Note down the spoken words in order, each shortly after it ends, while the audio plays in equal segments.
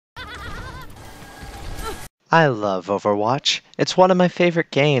I love Overwatch. It's one of my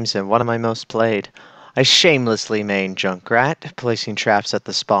favorite games and one of my most played. I shamelessly main Junkrat, placing traps at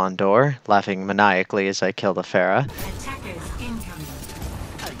the spawn door, laughing maniacally as I kill the Pharah. Attackers incoming.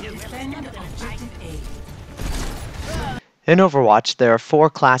 Defend objective A. In Overwatch, there are 4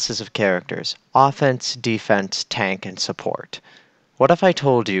 classes of characters: offense, defense, tank, and support. What if I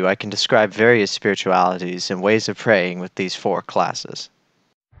told you I can describe various spiritualities and ways of praying with these 4 classes?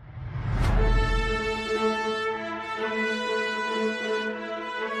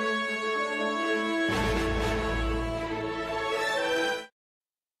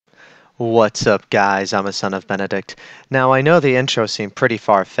 What's up, guys? I'm a son of Benedict. Now, I know the intro seemed pretty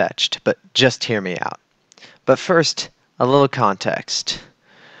far-fetched, but just hear me out. But first, a little context.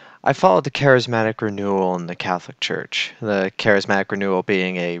 I followed the Charismatic Renewal in the Catholic Church, the Charismatic Renewal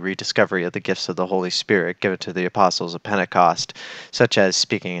being a rediscovery of the gifts of the Holy Spirit given to the apostles of Pentecost, such as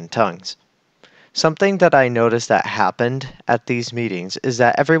speaking in tongues. Something that I noticed that happened at these meetings is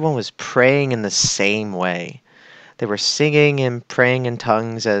that everyone was praying in the same way. They were singing and praying in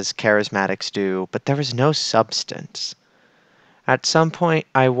tongues as charismatics do, but there was no substance. At some point,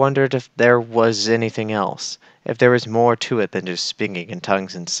 I wondered if there was anything else, if there was more to it than just speaking in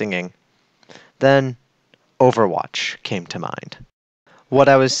tongues and singing. Then, Overwatch came to mind. What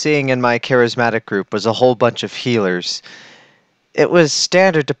I was seeing in my charismatic group was a whole bunch of healers. It was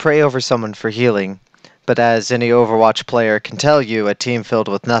standard to pray over someone for healing, but as any Overwatch player can tell you, a team filled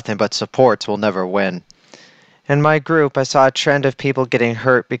with nothing but supports will never win. In my group, I saw a trend of people getting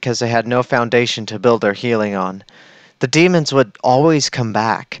hurt because they had no foundation to build their healing on. The demons would always come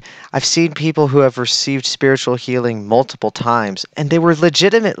back. I've seen people who have received spiritual healing multiple times, and they were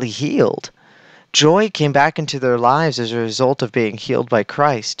legitimately healed. Joy came back into their lives as a result of being healed by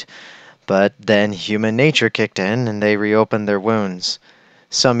Christ. But then human nature kicked in, and they reopened their wounds.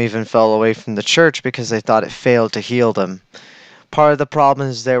 Some even fell away from the church because they thought it failed to heal them. Part of the problem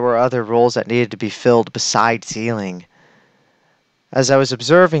is there were other roles that needed to be filled besides healing. As I was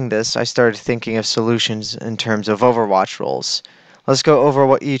observing this, I started thinking of solutions in terms of Overwatch roles. Let's go over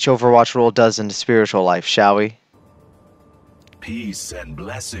what each Overwatch role does in the spiritual life, shall we? Peace and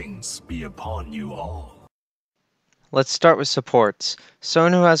blessings be upon you all. Let's start with supports.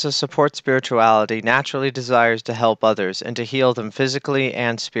 Someone who has a support spirituality naturally desires to help others and to heal them physically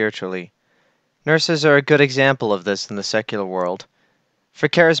and spiritually. Nurses are a good example of this in the secular world. For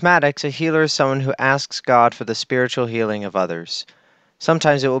charismatics, a healer is someone who asks God for the spiritual healing of others.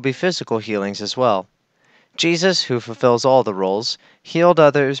 Sometimes it will be physical healings as well. Jesus, who fulfills all the roles, healed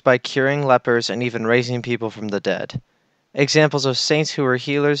others by curing lepers and even raising people from the dead. Examples of saints who were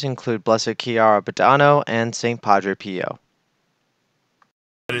healers include Blessed Chiara Badano and Saint Padre Pio.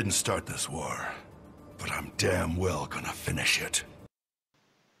 I didn't start this war, but I'm damn well gonna finish it.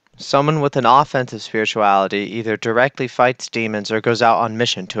 Someone with an offensive spirituality either directly fights demons or goes out on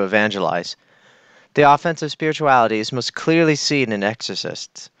mission to evangelize. The offensive spirituality is most clearly seen in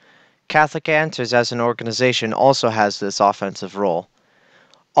exorcists. Catholic Answers as an organization also has this offensive role.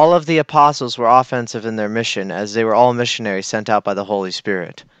 All of the apostles were offensive in their mission, as they were all missionaries sent out by the Holy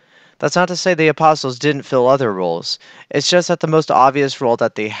Spirit. That's not to say the apostles didn't fill other roles, it's just that the most obvious role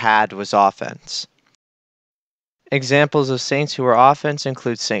that they had was offense. Examples of saints who were offense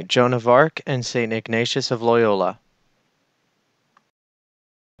include Saint Joan of Arc and Saint Ignatius of Loyola.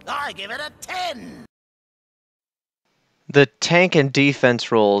 I give it a 10! The tank and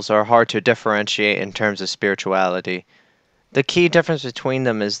defense roles are hard to differentiate in terms of spirituality. The key difference between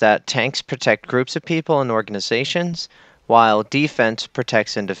them is that tanks protect groups of people and organizations, while defense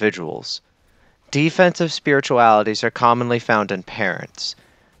protects individuals. Defensive spiritualities are commonly found in parents.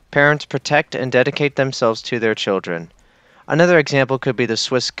 Parents protect and dedicate themselves to their children. Another example could be the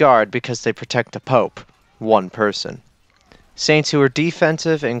Swiss Guard because they protect the Pope, one person. Saints who are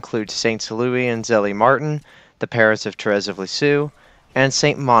defensive include Saints Louis and Zélie Martin, the parents of Thérèse of Lisieux, and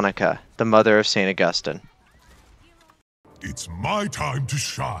Saint Monica, the mother of Saint Augustine. It's my time to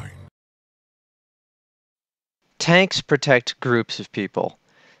shine. Tanks protect groups of people.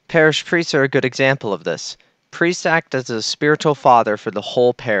 Parish priests are a good example of this. Priests act as a spiritual father for the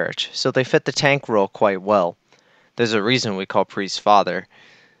whole parish, so they fit the tank role quite well. There's a reason we call priests father.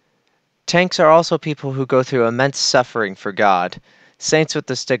 Tanks are also people who go through immense suffering for God. Saints with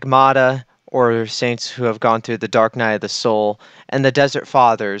the stigmata, or saints who have gone through the dark night of the soul, and the Desert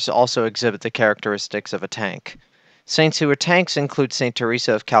Fathers also exhibit the characteristics of a tank. Saints who are tanks include Saint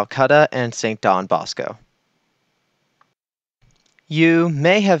Teresa of Calcutta and Saint Don Bosco. You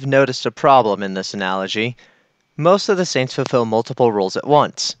may have noticed a problem in this analogy. Most of the saints fulfill multiple roles at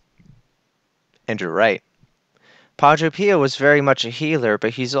once. And you're right. Padre Pio was very much a healer,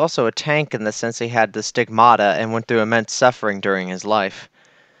 but he's also a tank in the sense he had the stigmata and went through immense suffering during his life.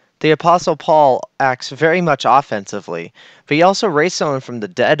 The Apostle Paul acts very much offensively, but he also raised someone from the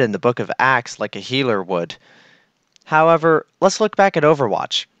dead in the book of Acts like a healer would. However, let's look back at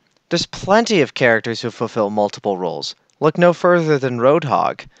Overwatch. There's plenty of characters who fulfill multiple roles. Look no further than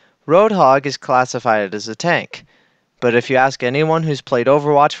Roadhog. Roadhog is classified as a tank, but if you ask anyone who's played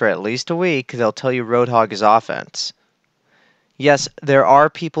Overwatch for at least a week, they'll tell you Roadhog is offense. Yes, there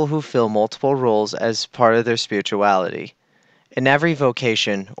are people who fill multiple roles as part of their spirituality. In every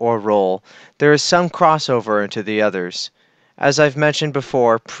vocation or role, there is some crossover into the others. As I've mentioned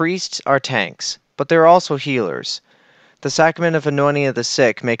before, priests are tanks, but they're also healers. The sacrament of anointing of the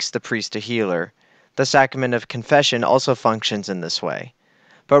sick makes the priest a healer. The sacrament of confession also functions in this way.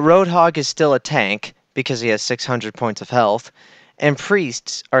 But Roadhog is still a tank, because he has 600 points of health, and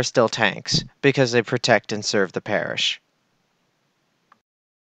priests are still tanks, because they protect and serve the parish.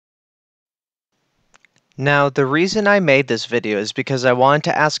 Now, the reason I made this video is because I wanted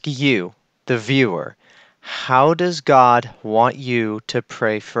to ask you, the viewer, how does God want you to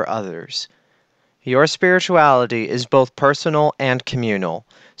pray for others? Your spirituality is both personal and communal,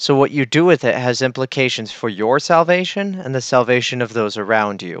 so what you do with it has implications for your salvation and the salvation of those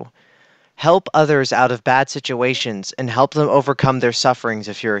around you. Help others out of bad situations and help them overcome their sufferings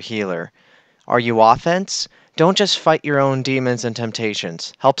if you're a healer. Are you offense? Don't just fight your own demons and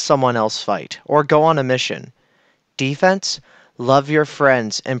temptations. Help someone else fight, or go on a mission. Defense? Love your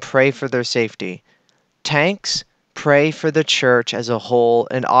friends and pray for their safety. Tanks? Pray for the church as a whole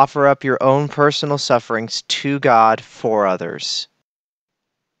and offer up your own personal sufferings to God for others.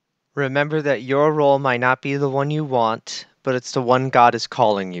 Remember that your role might not be the one you want, but it's the one God is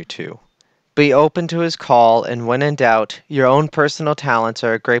calling you to. Be open to his call, and when in doubt, your own personal talents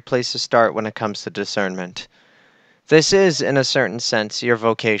are a great place to start when it comes to discernment. This is, in a certain sense, your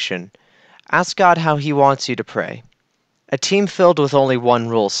vocation. Ask God how he wants you to pray. A team filled with only one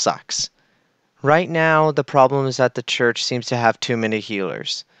rule sucks. Right now, the problem is that the church seems to have too many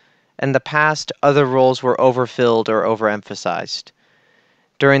healers. In the past, other roles were overfilled or overemphasized.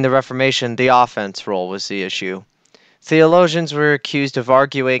 During the Reformation, the offense role was the issue. Theologians were accused of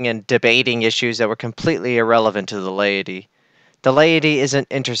arguing and debating issues that were completely irrelevant to the laity. The laity isn't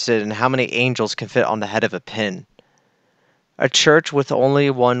interested in how many angels can fit on the head of a pin. A church with only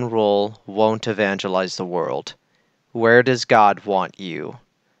one role won't evangelize the world. Where does God want you?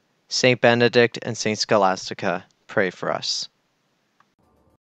 Saint Benedict and Saint Scholastica, pray for us.